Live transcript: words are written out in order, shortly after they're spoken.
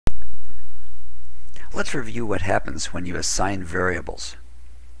Let's review what happens when you assign variables.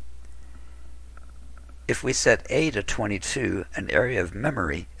 If we set a to 22, an area of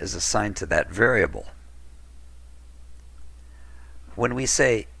memory is assigned to that variable. When we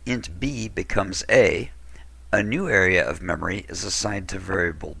say int b becomes a new area of memory is assigned to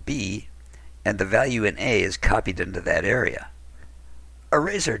variable b, and the value in a is copied into that area.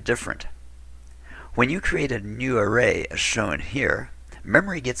 Arrays are different. When you create a new array, as shown here,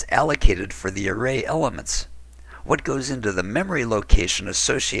 memory gets allocated for the array elements. What goes into the memory location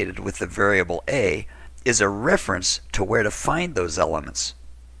associated with the variable a is a reference to where to find those elements.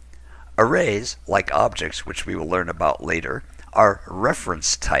 Arrays, like objects, which we will learn about later, are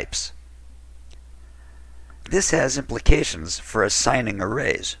reference types. This has implications for assigning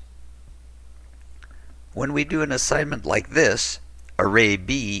arrays. When we do an assignment like this, array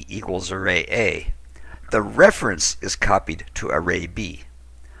b equals array a, the reference is copied to array b.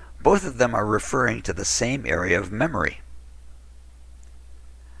 Both of them are referring to the same area of memory.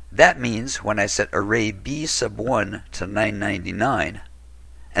 That means when I set array b sub 1 to 999,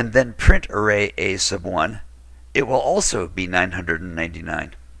 and then print array a sub 1, it will also be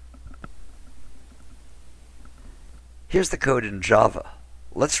 999. Here's the code in Java.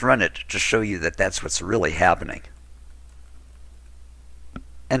 Let's run it to show you that that's what's really happening.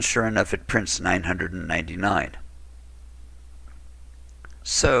 And sure enough, it prints 999.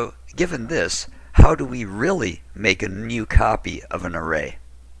 So, given this, how do we really make a new copy of an array,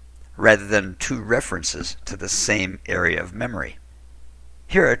 rather than two references to the same area of memory?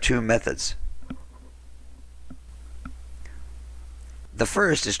 Here are two methods. The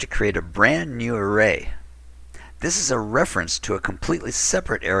first is to create a brand new array. This is a reference to a completely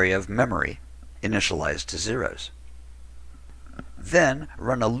separate area of memory, initialized to zeros. Then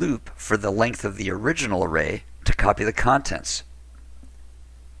run a loop for the length of the original array to copy the contents.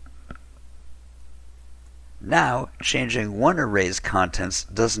 Now, changing one array's contents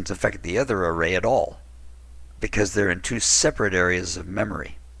doesn't affect the other array at all, because they're in two separate areas of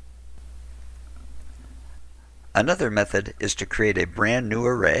memory. Another method is to create a brand new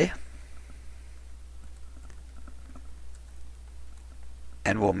array,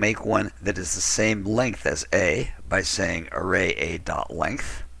 and we'll make one that is the same length as a by saying array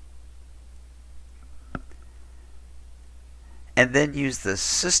a.length, and then use the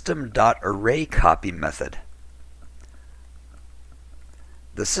system.arrayCopy method.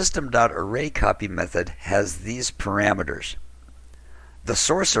 The system.arrayCopy method has these parameters: the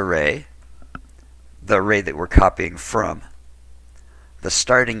source array, the array that we're copying from, the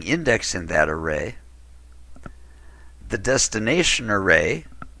starting index in that array, the destination array,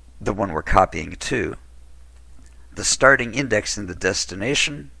 the one we're copying to, the starting index in the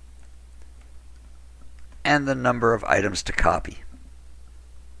destination, and the number of items to copy.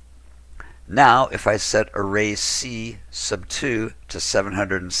 Now, if I set array c sub 2 to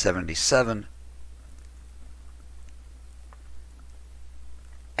 777,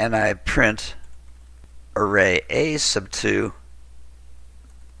 and I print array a sub 2,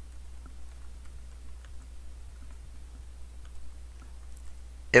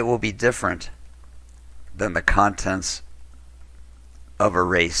 it will be different than the contents of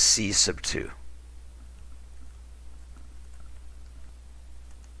array c sub 2.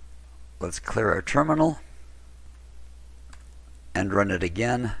 Let's clear our terminal and run it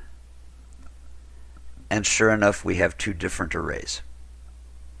again, and sure enough, we have two different arrays.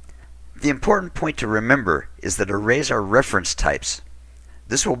 The important point to remember is that arrays are reference types.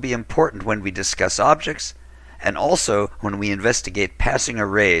 This will be important when we discuss objects, and also when we investigate passing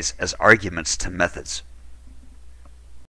arrays as arguments to methods.